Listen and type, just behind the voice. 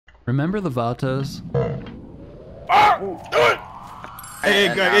Remember the Vatos?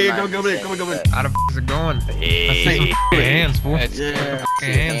 Hey, go there. Come on. How the f is it going? Hey. I see some hands, fool. Yeah.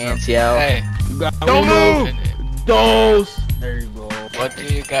 Hands yo. Hey, Don't move. Those. There you go. what do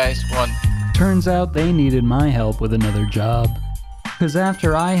you guys want? Turns out they needed my help with another job. Cause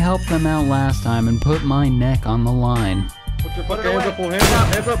after I helped them out last time and put my neck on the line, Put your fucking hands up, fool.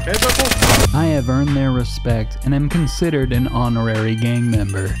 Hands up, fool. I have earned their respect and am considered an honorary gang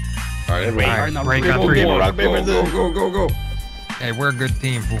member. Alright, break on three. Go. Hey, we're a good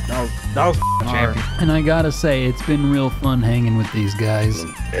team, fool. That was hard. Champion. And I gotta say, it's been real fun hanging with these guys.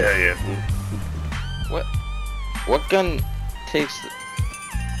 Yeah. What gun takes?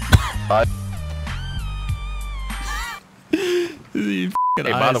 He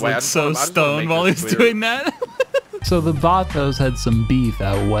by the way, I just wanna stoned make while this he's clear. doing that. So the Vatos had some beef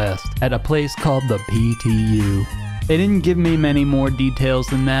out west at a place called the PTU. They didn't give me many more details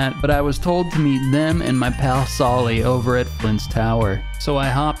than that, but I was told to meet them and my pal Sauly over at Flint's Tower. So I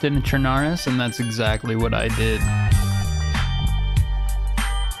hopped into Chernaris, and that's exactly what I did.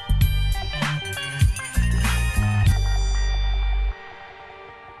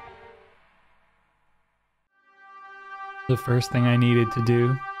 The first thing I needed to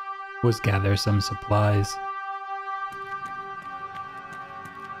do was gather some supplies.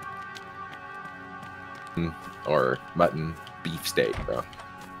 Or mutton beef steak, bro.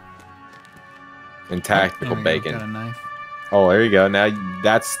 And tactical There we go, bacon. got a knife. Oh, there you go. Now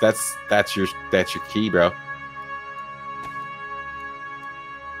that's your key, bro.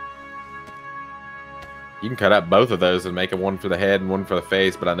 You can cut up both of those and make one for the head and one for the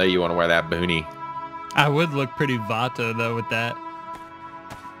face, but I know you want to wear that boonie. I would look pretty Vato though with that.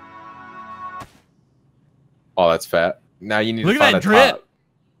 Oh, that's fat. Now you need Look to at find that a drip. top.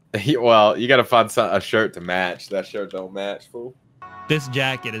 Well, you gotta find a shirt to match. That shirt don't match, fool. This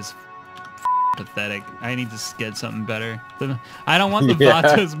jacket is pathetic. I need to get something better. I don't want the Yeah.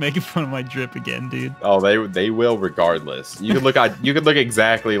 Vatos making fun of my drip again, dude. Oh, they will regardless. You could look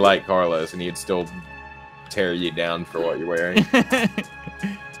exactly like Carlos, and he'd still tear you down for what you're wearing.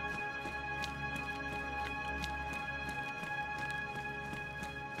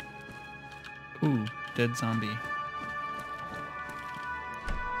 Ooh, dead zombie.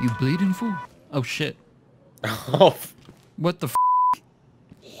 You bleeding, fool? Oh shit. Oh, What the f?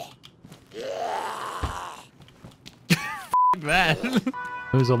 That.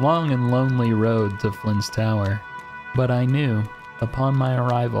 It was a long and lonely road to Flint's Tower, but I knew, upon my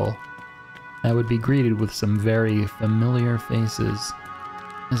arrival, I would be greeted with some very familiar faces,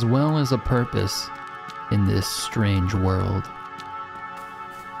 as well as a purpose in this strange world.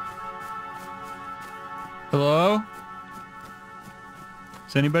 Hello?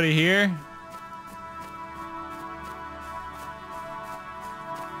 Is anybody here?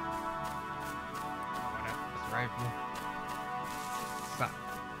 That's right, fool.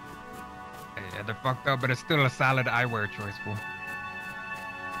 Hey, they're fucked up, but it's still a solid eyewear choice, fool.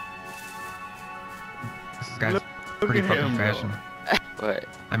 This guy's pretty at fucking him, bro. fashion. What?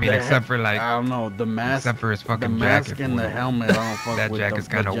 I mean, except for like, I don't know, the mask. except for his fucking The mask jacket, and fool. the helmet, I don't fuck That with. jacket's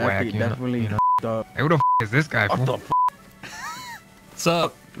The kinda whack, jacket you know? definitely You know? f***ed up. Hey, who the f is this guy, What fool? the f***? What's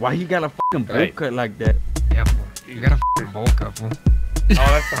up? Why he got a fucking bowl Hey. cut like that? Yeah, fool. You got a fucking bowl cut, fool. Oh,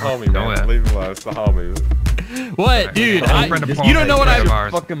 that's the homie, Know man. that. Leave him alone. It's the homie. What, dude? I'm a friend of You Paul's, don't know what friend I... of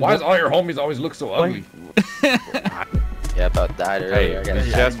ours. Fucking Why does bowl- all your homies always look so ugly? Yeah, I about died earlier. Hey, I gotta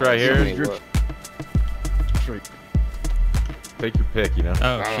this chest right here. Straight. Take your pick, you know.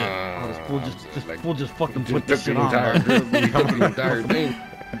 Oh, shit. Oh, this fool just fucking Just put this took shit the on. entire bro. drip. He took the entire thing.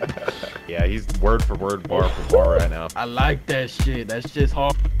 Yeah, he's word for word, bar for bar right now. I like that shit. That shit's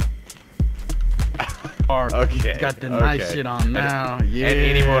hard. Okay. Got the nice okay. shit on now. Yeah. And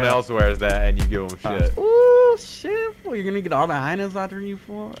anyone else wears that, and you give them shit. Ooh, shit. Fool. You're gonna get all the highness out of you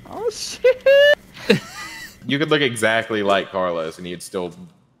for? Oh, shit. You could look exactly like Carlos, and he'd still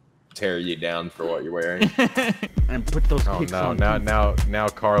tear you down for what you're wearing. And put those Oh kicks no! on. Now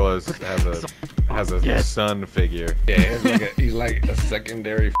Carlos has a Yes. son figure. Yeah, he's like a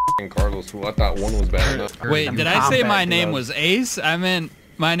secondary f***ing Carlos, who I thought one was bad enough. Wait, did I say my name was Ace? I meant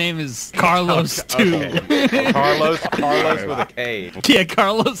my name is Carlos too. Okay. Carlos with a K. Yeah,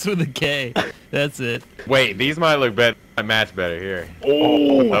 Carlos with a K. That's it. Wait, these might look better. Might match better here.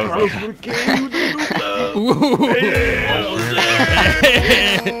 Oh, Those Carlos are- with a K, you did do that. Ooh.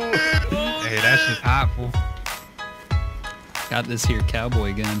 Hey, that's just hot, fool. Got this here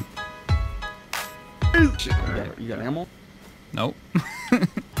cowboy gun. You got ammo? Nope.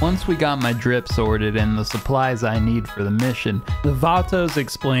 Once we got my drip sorted and the supplies I need for the mission, the Vatos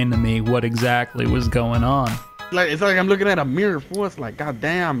explained to me what exactly was going on. like it's like I'm looking at a mirror, fool. It's like,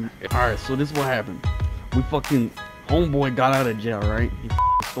 goddamn. All right, so this is what happened. We fucking homeboy got out of jail, right? He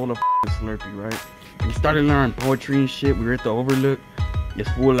stole a Slurpee, right? He started learning poetry and shit. We were at the Overlook. This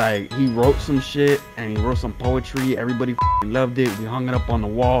fool, like, he wrote some shit and he wrote some poetry. Everybody loved it. We hung it up on the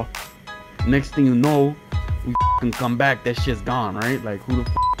wall. Next thing you know, we come back. That shit's gone, right? Like, who the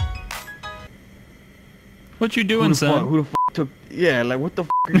What you doing, son? Who the took? Yeah, like, what the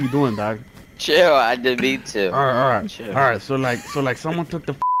are you doing, dog? Chill, I did beat too. All right. Chill. All right. So like someone took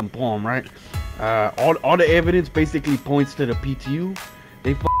the poem, right? All the evidence basically points to the PTU.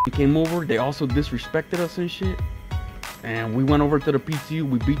 They came over. They also disrespected us and shit. And we went over to the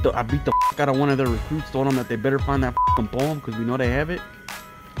PTU. I beat the out of one of their recruits. Told them that they better find that poem because we know they have it.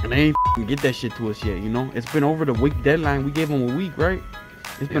 And they ain't get that shit to us yet. You know, it's been over the week deadline. We gave them a week, right?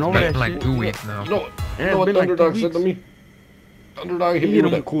 It's been over that like shit. 2 weeks now. You know what Underdog said to me? Underdog hit me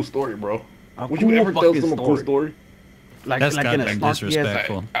with a cool story, bro. Would you ever tell someone a cool story? That's like gotta in a be snarky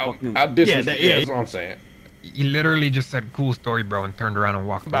disrespectful. I disrespect. Yeah, that's what I'm saying. He literally just said cool story, bro, and turned around and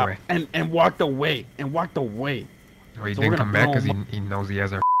walked away. And walked away. Or he So didn't we're come gonna back blow because him he knows he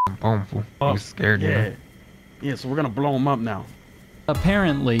has our poem, fool. He was scared, you know? Yeah, so we're gonna blow him up now.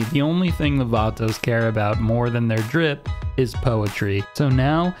 Apparently, the only thing the Vatos care about more than their drip is poetry. So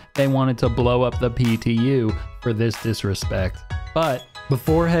now they wanted to blow up the PTU for this disrespect. But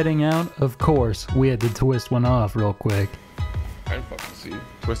before heading out, of course, we had to twist one off real quick. I didn't fucking see it.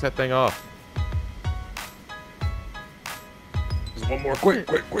 Twist that thing off. Just one more. Quick.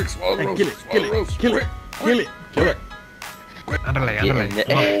 Swallow the roast. Kill it. Ándale,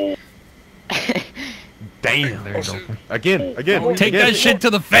 ándale. Damn. There you go. Again. Take that shit to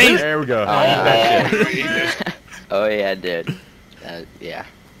the face! There we go. Oh yeah, dude. Yeah.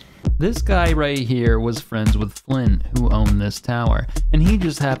 This guy right here was friends with Flint, who owned this tower, and he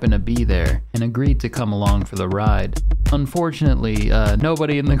just happened to be there and agreed to come along for the ride. Unfortunately,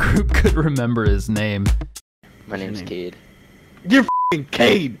 nobody in the group could remember his name. My name's Cade. You're f***ing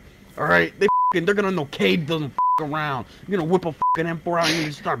Cade. Alright? They're gonna know Cade doesn't f*** around. You're gonna whip a f***ing M4 out and you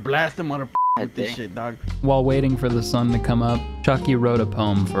just start blasting mother with this shit, dog. While waiting for the sun to come up, Chucky wrote a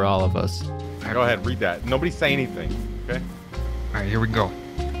poem for all of us. Go ahead, read that. Nobody say anything, okay? Alright, here we go.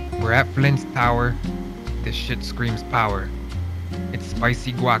 We're at Flint's tower. This shit screams power. It's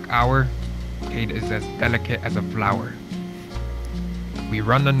spicy guac hour. Cade is as delicate as a flower. We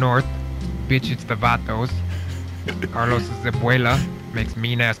run the north. Bitch, it's the Vatos. Carlos' abuela makes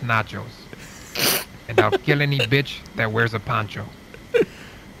mean-ass nachos. And I'll kill any bitch that wears a poncho.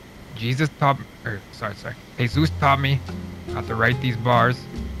 Jesus taught me how to write these bars.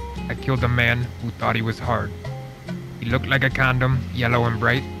 I killed a man who thought he was hard. He looked like a condom, yellow and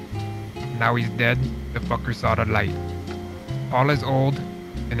bright. Now he's dead, the fucker saw the light. Paul is old,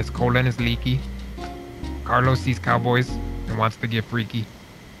 and his colon is leaky. Carlos sees cowboys and wants to get freaky.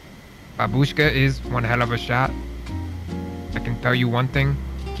 Babushka is one hell of a shot. I can tell you one thing,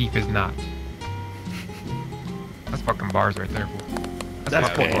 Keith is not. That's fucking bars right there, fool. That's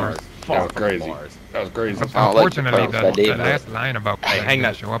fucking bars. That was crazy. That was crazy. Unfortunately, like the last line about hang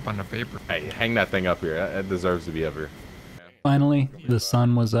that show up on the paper. Hey, hang that thing up here. That deserves to be up here. Finally, the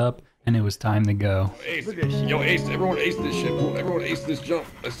sun was up and it was time to go. Ace. Yo, Ace, everyone ace this shit, fool. Everyone ace this jump.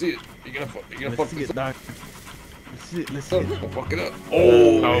 Let's see it. You're gonna fuck this up. Let's see it. Don't fuck it up.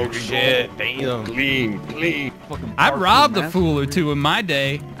 Oh shit. Damn. Clean. I've robbed a fool or two in my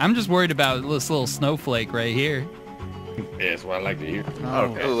day. I'm just worried about this little snowflake right here. Yeah, that's what I like to hear.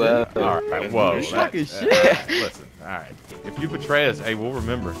 Okay. Well, Alright, whoa. Listen, Alright. If you betray us, hey, we'll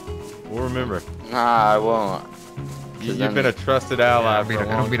remember. nah, I won't. You've been a trusted ally for a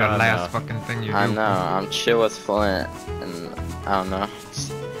long It'll be the time last now. fucking thing you do. I know. I'm chill with Flint, and I don't know.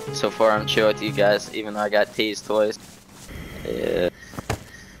 So far, I'm chill with you guys, even though I got teased twice. Yeah.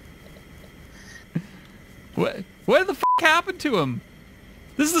 What the f happened to him?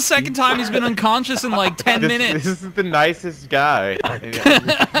 This is the second time he's been unconscious in like 10 minutes. This is the nicest guy.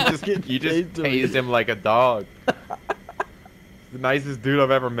 You just tased him like a dog. The nicest dude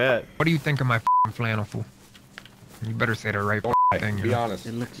I've ever met. What do you think of my flannel, fool? You better say the right thing. Be honest.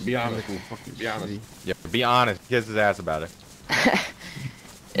 Be honest. Yeah, be honest. Kiss his ass about it.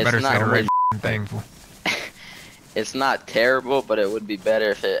 It's Better say the not right thing, fool. it's not terrible, but it would be better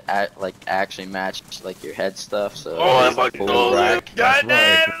if it actually matched like your head stuff. So That's right.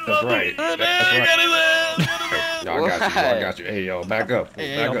 Yo, I got you. Hey, yo, back up.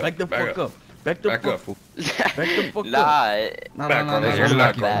 Back the fuck up. Back the fuck up. Nah, You're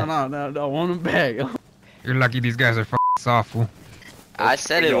lucky. No, I want him back. You're lucky these guys are soft, fool. I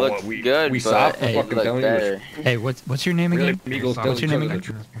said it looked good, we but soft for it fucking looked telling better. you. Hey, what's your name again? Migos What's your name again?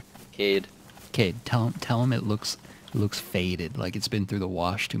 Cade. Cade, tell him it looks faded, like it's been through the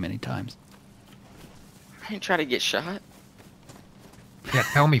wash too many times. I ain't trying to get shot. Yeah,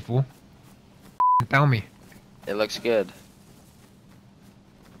 tell me, fool. Tell me. It looks good.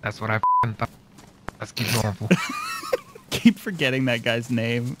 That's what I thought. Let's keep going, fool. Keep forgetting that guy's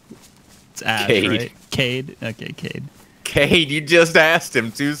name. It's Ash, Cade. right? Cade? Okay, Cade. Cade, you just asked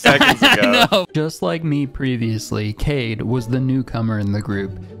him 2 seconds ago. I know. Just like me previously, Cade was the newcomer in the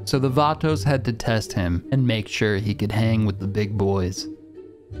group, so the Vatos had to test him and make sure he could hang with the big boys.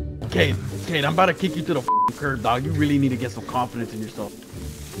 Cade, I'm about to kick you to the curb, dog. You really need to get some confidence in yourself.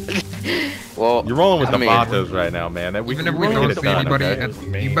 Well, You're rolling with I the mean, Vatos right now, man. Even if we don't see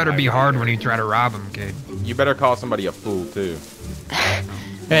anybody, you better be hard when you try to rob him, kid. You better call somebody a fool too.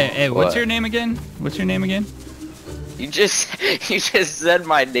 Hey, what's What? your name again? What's your name again? You just said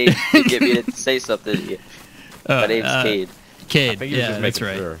my name to get me to say something to you. My name's Cade. I Cade, think you're yeah, just that's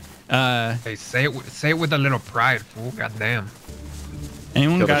making right. sure. Hey, say it with a little pride, fool. Goddamn.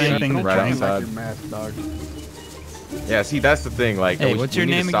 Anyone Kill got the anything sheep to right try? outside. Like your mask, dog. Yeah, see, that's the thing. Like, Hey, we what's we your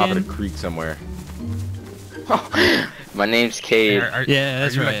need name to stop again? at a creek somewhere. My name's Cade. Yeah,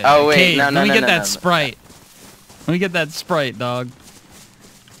 that's you right. Oh, wait, Cade, no, let me get that no. Sprite. Let me get that Sprite, dog.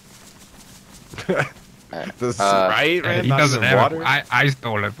 The Sprite, Hey, man. he Not doesn't even have water. it. I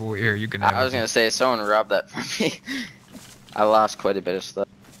stole it, fool. Here, you can have it. I was gonna say someone robbed that from me. I lost quite a bit of stuff.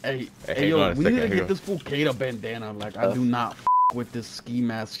 Hey, Hey, yo, hold on a we need second, to here get you this fool Cade a bandana. Like, I do not with this ski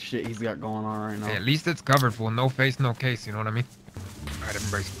mask shit he's got going on right now. Hey, at least it's covered, fool. No face, no case. You know what I mean? All right,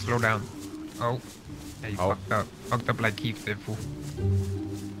 everybody, slow down. Oh, hey, you Oh. fucked up. Fucked up like Keith did, fool.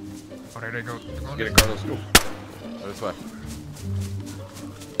 Oh, there they go. They're going Get it, this- Carlos. Go. Go this way.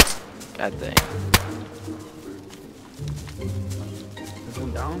 God dang. This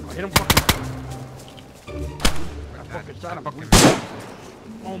one down. I hit him fucking. I fucking shot him. Fucking-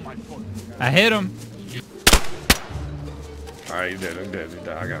 Oh my fucking god. I hit him. Alright, he's dead. I'm dead. He's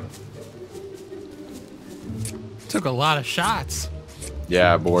dead. I got him. Took a lot of shots.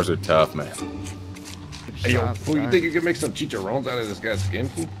 Yeah, boars are tough, man. Hey, yo, Shots, fool, you guy. think you can make some chicharrones out of this guy's skin,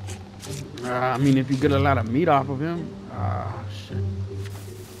 fool? I mean, if you get a lot of meat off of him, shit.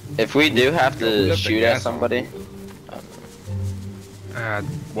 If we do have Yo, who to left the shoot gas at somebody,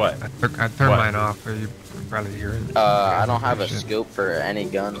 What? I turned What? mine off, but you can probably hear it. I don't have a Shit. scope for any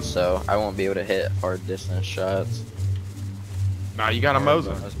gun, so I won't be able to hit hard distance shots. Nah, you got a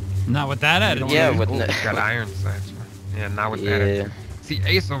Mosin. Not with that attitude. Yeah, with He's got iron sights. Yeah, not with that. Yeah. attitude. See,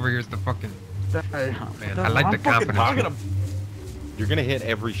 Ace over here is the fucking. Hey, Man, that's I like what the I'm fucking confidence, talking man. about. You're gonna hit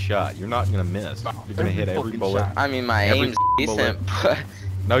every shot. You're not gonna miss. You're gonna hit every fucking bullet. shot. I mean, my Every aim's bullet. decent, but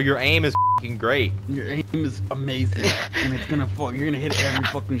No, your aim is fucking great. Your aim is amazing, and it's gonna fuck. You're gonna hit every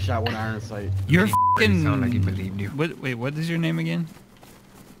fucking shot with iron sight. You're Really fucking. sound like he believed you. Wait, what is your name again?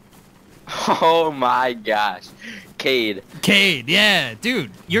 oh my gosh, Cade. Cade. Yeah,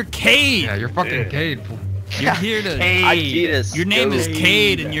 dude, you're Cade. Yeah, you're fucking Cade, fool. You're here to. I need a Your name is scope.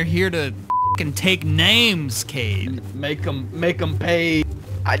 Cade, and you're here to fucking take names, Cade. Make them pay.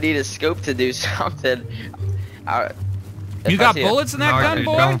 I need a scope to do something. You got bullets in that No, gun, you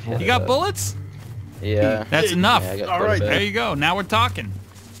boy? don't, fool. You got bullets? Yeah. That's enough. Yeah, I got All quite a right, bit. There you go. Now we're talking.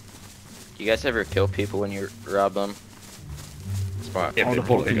 You guys ever kill people when you rob them? Spot. All If the they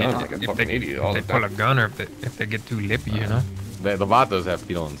pull a fucking gun, time. like a If fucking they, idiot if all they the pull a time. gun or if they get too lippy, you know. The Vatos have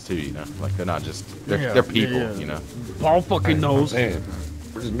feelings too, you know. Like they're not just they're Yeah, people, yeah. you know. Paul fucking I'm knows. saying,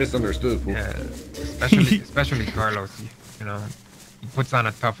 we're just misunderstood, fool. Yeah, especially Carlos. You know, he puts on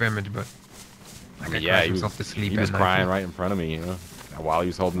a tough image, but like, Yeah, cries he was, himself to sleep he was at night. crying right in front of me, you know, while he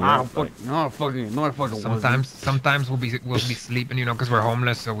was holding me Ah, up. fuck, no, I fucking Sometimes we'll be sleeping, you know, because we're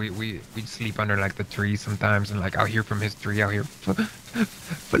homeless, so we sleep under like the trees sometimes, and like I'll hear from his tree, I'll hear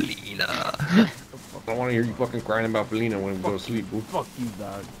Felina. I don't want to hear you fucking crying about Felina when we go to sleep, fool. Fuck you,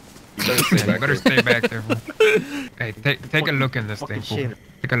 dog. You better stay You back better there. stay back there. Fool. Hey, take a look in this Fucking thing, fool. shit.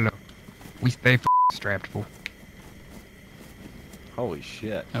 Take a look. We stay strapped, fool. Holy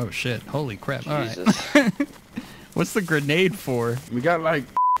shit. Oh shit! Holy crap! All right. Jesus. What's the grenade for? We got like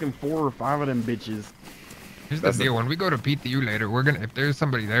fucking 4 or 5 of them bitches. Here's That's the deal. When we go to PTU later, we're gonna if there's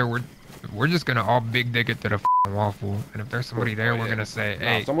somebody there, we're just gonna all big dick it to the wall, fool. And if there's somebody there, we're gonna say, Nah,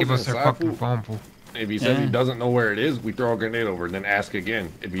 hey, someone's give us their inside, fucking fool. phone, fool. If he says he Yeah. doesn't know where it is, we throw a grenade over and then ask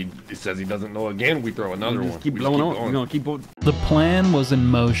again. If he says he doesn't know again, we throw another We one. just keep We blowing up. going. We're gonna keep on. The plan was in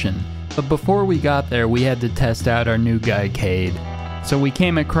motion, but before we got there, we had to test out our new guy, Cade. So we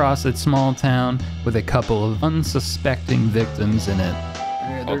came across a small town with a couple of unsuspecting victims in it.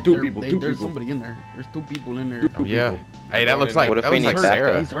 Yeah, Oh, there- two there- people, they- two There's people. somebody in there. There's 2 people in there. Yeah. Hey, that looks like What if that we looks like need backup?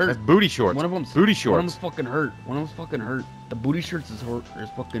 Sarah. He's hurt. That's booty shorts. One of them's booty One of them's shorts. fucking hurt. One of them's fucking hurt. The booty shirts is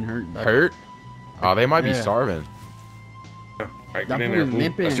fucking hurt. dog. Hurt? Oh, they might be starving. Alright, That get in fool there, is fool.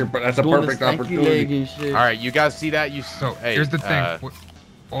 limping. That's a Doing the perfect stanky leg opportunity. and shit. All right, you guys see that? So Hey, here's the thing.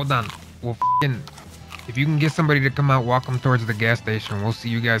 Hold on. We'll if you can get somebody to come out, walk them towards the gas station. We'll see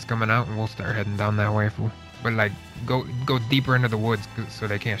you guys coming out, and we'll start heading down that way, fool. But like, go deeper into the woods so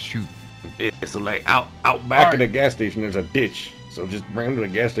they can't shoot. Yeah, so like out back of the gas station, there's a ditch. So just bring them to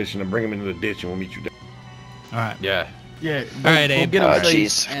the gas station and bring them into the ditch, and we'll meet you there. All right. Yeah. Yeah. All right, Abe. Get him safe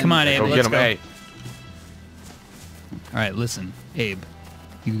jeez. and- Come on, Abe. Go Let's get him. go. Hey. All right, listen, Abe.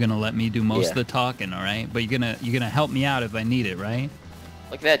 You're gonna let me do most of the talking, all right? But you're gonna help me out if I need it, right?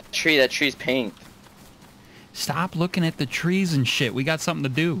 Look at that tree. That tree's pink. Stop looking at the trees and shit. We got something to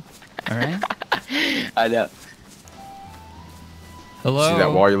do. All right? I know. Hello? See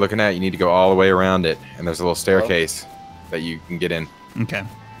that wall you're looking at? You need to go all the way around it, and there's a little staircase that you can get in. Okay.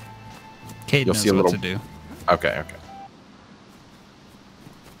 Kate You'll knows see a what little- to do. Okay, okay.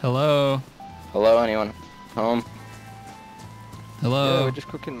 Hello? Hello, anyone home? Hello? Yeah, we're just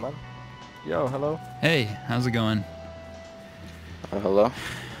cooking, man. Yo, hello. Hey, how's it going? Hello.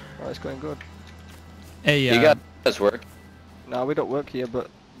 Oh, it's going good. Hey, You guys work? No, we don't work here, but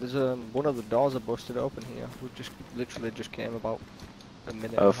there's one of the doors are busted open here. We just literally just came about a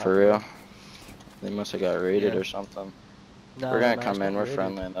minute. Oh, and a half for real? ago. They must have got raided Yeah. or something. No, We're no, gonna no, come it's in. not We're raided.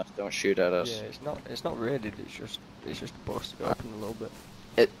 friendly enough. Don't shoot at us. Yeah, it's not raided. It's just busted open a little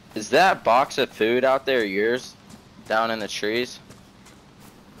bit. Is that box of food out there yours? Down in the trees?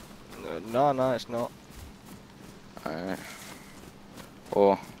 No, it's not. Alright.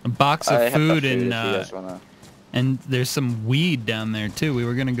 Well, a box I of have food if you and guys wanna. and there's some weed down there too. We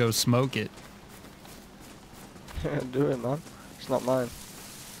were gonna go smoke it. Do it, man. It's not mine.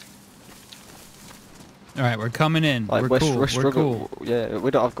 All right, we're coming in. Like, we're cool. We're We're struggling. cool. Yeah,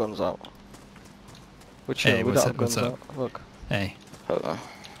 we don't have guns out. We're chill. Hey, we what's don't up, have guns what's up? out. Look. Hey. Hold on.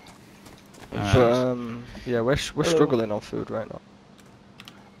 Alright. But yeah, we're struggling on food right now.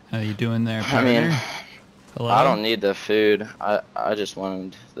 How you doing there, I partner? mean, Hello? I don't need the food. I just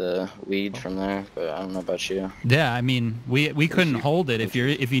wanted the weed from there, but I don't know about you. Yeah, I mean, we couldn't hold it. If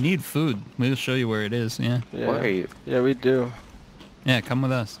you need food, we'll show you where it is. Yeah. Yeah. Where are you? Yeah, we do. Yeah, come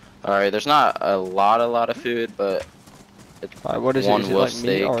with us. Alright, there's not a lot of food, but it's Alright, what is it? one Is it wolf like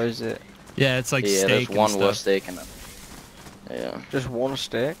meat steak. or is it Yeah, it's like yeah, steak there's and one stuff. wolf steak and yeah. just one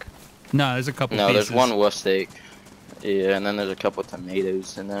steak? No, there's a couple No, pieces. there's one wolf steak. Yeah, and then there's a couple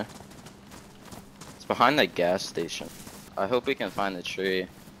tomatoes in there. It's behind the gas station. I hope we can find the tree.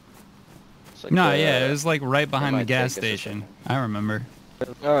 It's like, No, yeah, it was like right behind the might gas take us a station. second. I remember.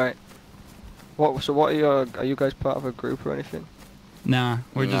 Alright. So what are you guys part of a group or anything? Nah,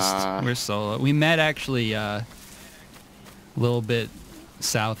 we're Nah. we're solo. We met actually a little bit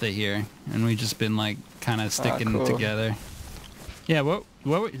south of here, and we just been like kind of sticking cool. together. Yeah,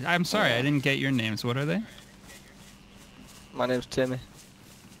 I'm sorry, I didn't get your names. What are they? My name's Timmy.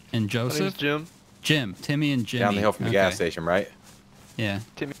 And Joseph? Jim. Jim, Timmy and Jimmy. Down the hill from the gas station, right? Yeah.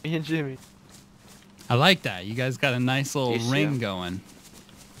 Timmy and Jimmy. I like that. You guys got a nice little You see ring 'em? going.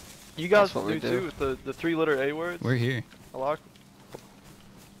 You guys That's what we do do. too with the 3-letter A words. We're here. I like.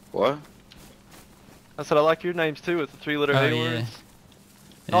 What? I said I like your names too with the 3-letter Oh, A yeah. words.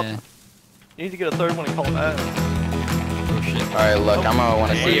 Yeah. You need to get a third one and call it that. Oh shit. Alright, look, I'm gonna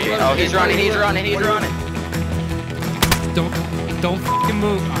wanna see if he. Oh, he's running, he's running, he's running. Don't fucking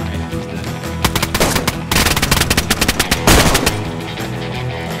move. Alright, he's dead.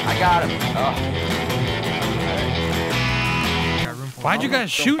 I got him. Oh. Why'd you guys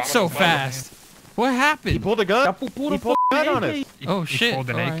shoot so fast? What happened? He pulled a gun. He pulled a gun on us. Oh He shit. pulled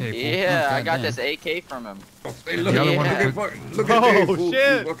an alright. AK. Yeah, Oh, I got goddamn. this AK from him. Hey, look The other at one look was- at look at Oh, Dave, fool.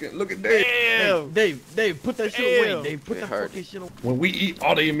 shit. Look at Dave. Damn. Dave, put that shit Damn. away. Dave, put It that hurt. fucking shit away. When we eat,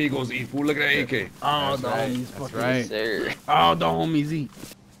 all the amigos eat, fool. Look at that AK. Oh, the right. homies. That's fucking- right. Sir. Oh, the homies eat.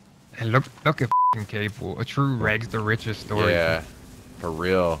 And look at f***ing K-Fool. A true rags to riches story. Yeah. For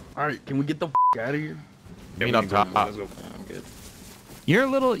real. All right, can we get the out of here? Meet up top. Let's go. I'm good. You're a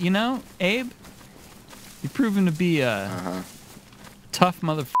little, Abe, you're proving to be a Uh-huh. tough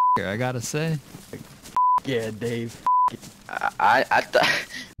motherfucker, I gotta say. Yeah, Dave. I thought.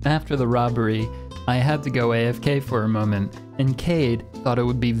 After the robbery, I had to go AFK for a moment, and Cade thought it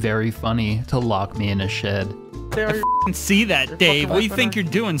would be very funny to lock me in a shed. There you Can see that, Dave. What do you think you're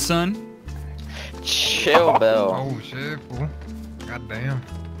doing, son? Chill, Bell. Oh shit, fool. Goddamn.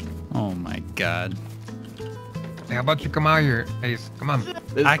 Oh my god. Hey, how about you come out here, Ace? Come on.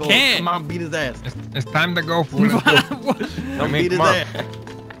 Let's I go. can't. Come on, beat his ass. It's time to go, fool. Let's go. Don't mean, beat his come on. ass.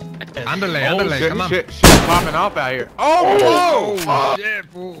 Andale, Oh, andale, shit, come on. shit popping up out here. Oh, Oh, shit,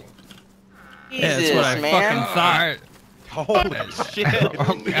 fool. Yeah, that's what I Jesus, man. fucking thought. Alright. Holy shit.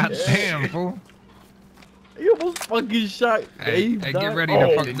 Oh, goddamn, fool. He almost fucking shot. Hey, Dave get died. ready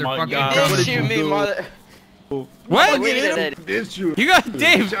to fuck their my fucking God. gun. What Did did shoot you me, do? mother. What? Did you? You got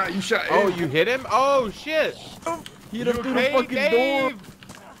Dave. You shot him. Oh, you hit him? Oh shit! He hit him through the Hey, fucking door. Dave!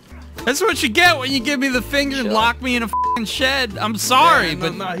 That's what you get when you give me the finger and lock me in a fucking shed. I'm sorry,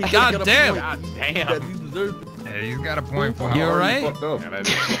 Yeah, but he got a goddamn. point. God He damn! deserved it. Hey, he's got a point for You him. alright? Fucked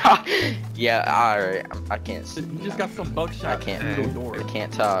up. Yeah, alright. I can't. He just got some buckshot I can't. through the door. I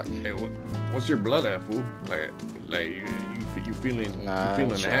can't talk. Hey, what's your blood at, fool? Like you feeling? Nah, you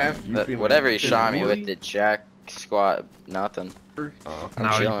feeling chilling. half? You But feeling? whatever he shot me really? with, the jack squat, nothing. No, you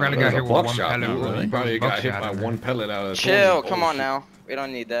chilling. probably That got hit was with a one buckshot, pellet. fool. Really. You probably got hit Buckshot by in there. one pellet out of. Chill, 20. come Oh, on shit. now. We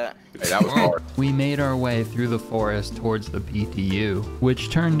don't need that. Hey, that was hard. We made our way through the forest towards the PTU, which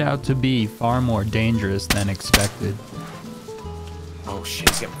turned out to be far more dangerous than expected. Oh shit,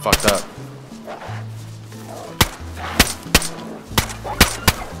 he's getting fucked up.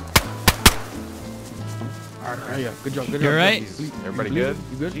 Alright, yeah, good job, good job. You alright? Everybody You good?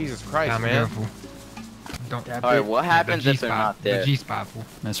 You good? Jesus Christ, Nah, man! careful. Don't. Alright, what happens if they're not there? The G-spot, fool.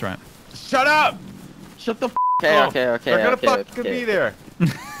 That's right. Shut up! Shut the f Okay, Oh, okay, okay. They're gonna okay, fucking okay. be there.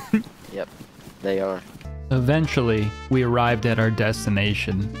 Yep, they are. Eventually, we arrived at our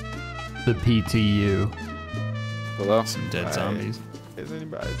destination, the PTU. Hello? Some dead Right. zombies. Is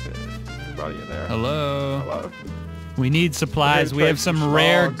anybody in there? Hello. Hello? We need supplies. We're We gonna have trade some some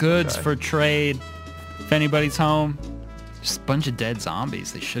rare logs, goods okay. for trade. If anybody's home, just a bunch of dead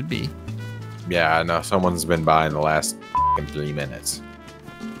zombies. They should be. Yeah, I know. Someone's been by in the last 3 minutes.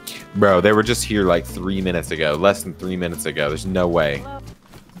 Bro, they were just here like 3 minutes ago. Less than 3 minutes ago. There's no way.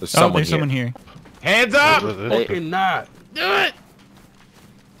 There's Oh, someone there's here. someone here. Hands up! Hey, fucking not. Do it!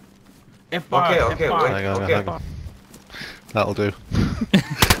 F5. Okay, F5. wait, hang on. That'll do.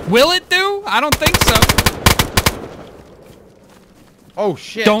 Will it do? I don't think so. Oh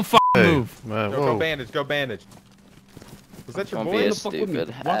shit! Don't Hey, move. man, Go whoa. bandage. Go bandage. Was that your Don't boy? be a Fuck with me.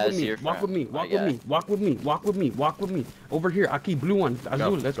 stupid Walk ass with me. your Walk with friend. me. Walk with me. Walk with me. Walk with me. Walk with me. Over here. I keep blue on. Go,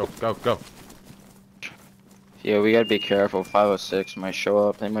 Azul. Let's go, go. go, go. Yeah, we gotta be careful. 506 might show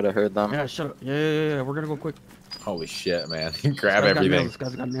up. They might have heard them. Yeah, shut up. Yeah. We're gonna go quick. Holy shit, man! This Grab guy's got everything. nails. This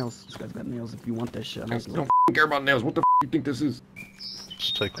guy's got nails. This guy's got nails. If you want that shit, I I don't don't f***ing care about nails. What the f*** you think this is?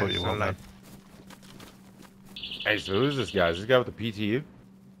 Just take what you So, want, man. Hey, so who's this guy? Is this guy with the PTU?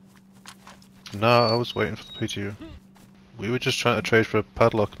 No, I was waiting for the PTU. We were just trying to trade for a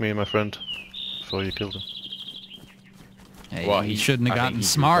padlock, me and my friend, before you killed him. Hey, he shouldn't have I think gotten he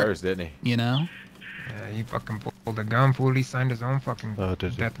smart, First, didn't he? you know? Yeah, he fucking pulled a gun, fool. He signed his own fucking Oh,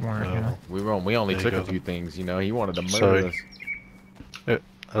 did he? death warrant, Oh. you know? We only There you took a go. few things, you know. He wanted to murder Sorry. us.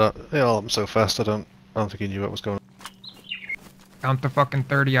 I'm so fast. I don't think he knew what was going on. Count the fucking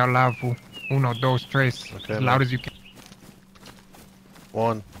 30 out loud, fool. Uno, dos, tres. Okay, as man. loud as you can.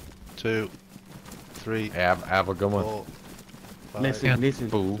 1, 2, 3, Have a good one. 4, 5, Listen.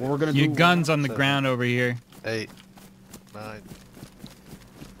 Fool. What we're gonna Your do? gun's on the 7, ground over here. 8, 9.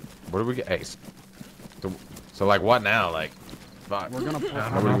 What do we get? Hey, so like what now? Like, fuck. We're gonna. I don't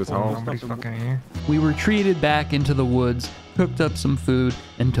Nobody know, was fool. home. Nobody's fucking here. We retreated back into the woods, cooked up some food,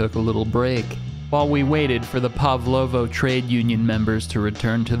 and took a little break, while we waited for the Pavlovo trade union members to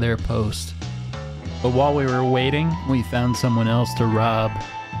return to their post. But while we were waiting, we found someone else to rob.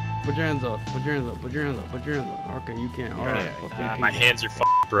 Put your hands up. Put your hands up. Put your hands up. Put your hands up. Okay, you can't. All right. Okay, My hands are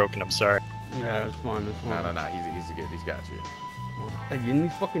broken. I'm sorry. Yeah, it's fine. It's fine. No. He's good. He's got you. Hey, get in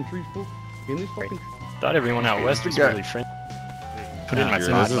these fucking trees, fool. Get in these fucking trees. Thought everyone out west was really friendly. Put it in my You're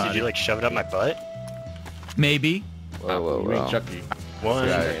body. not. Did you like shove it up my butt? Maybe. Whoa. You ain't Chucky. One,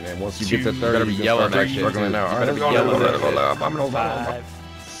 Yeah, And then once you get to You 30, better be you yelling start that shit, struggling too. out. You All better right, be let's yelling go. that shit. I'm an old man. 5,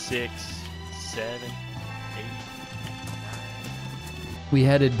 6, 7, 8. We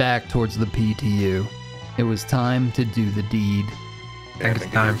headed back towards the PTU. It was time to do the deed. I think it's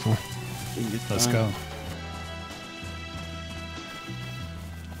time, fool. Let's go.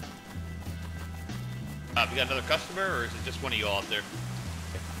 We got another customer, or is it just one of you all out there?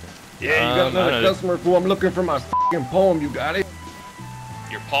 Yeah, you got another customer, fool. I'm looking for my f***ing poem. You got it?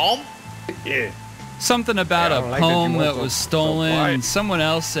 Your palm? Yeah. Something about Yeah, I a don't like that you poem went that so- was so stolen, quiet. and someone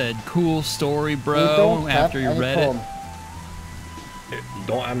else said, "Cool story, We bro," don't after have you any read poem. You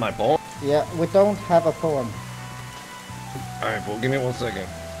don't have my poem? Yeah, we don't have a poem. All right, fool. Give me 1 second. it.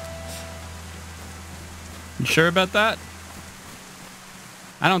 You sure about that?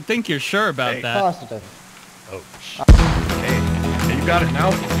 I don't think you're sure about Hey. that. Positive. Oh, Hey, you got it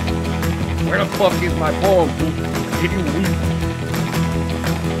now? Where the fuck is my poem, fool? Give you weak.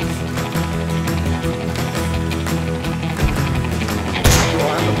 You don't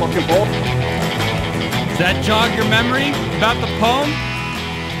have the fucking poem? Does that jog your memory about the poem?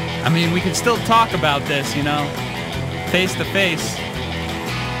 I mean, we can still talk about this, you know, face to face.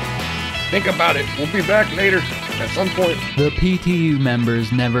 Think about it. We'll be back later at some point. The PTU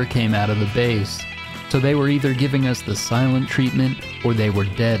members never came out of the base, so they were either giving us the silent treatment or they were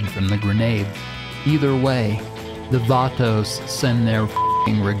dead from the grenade. Either way, the Vatos send their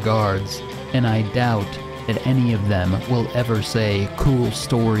f***ing regards, and I doubt that any of them will ever say "cool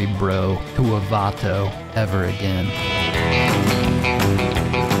story, bro" to a Vato ever again.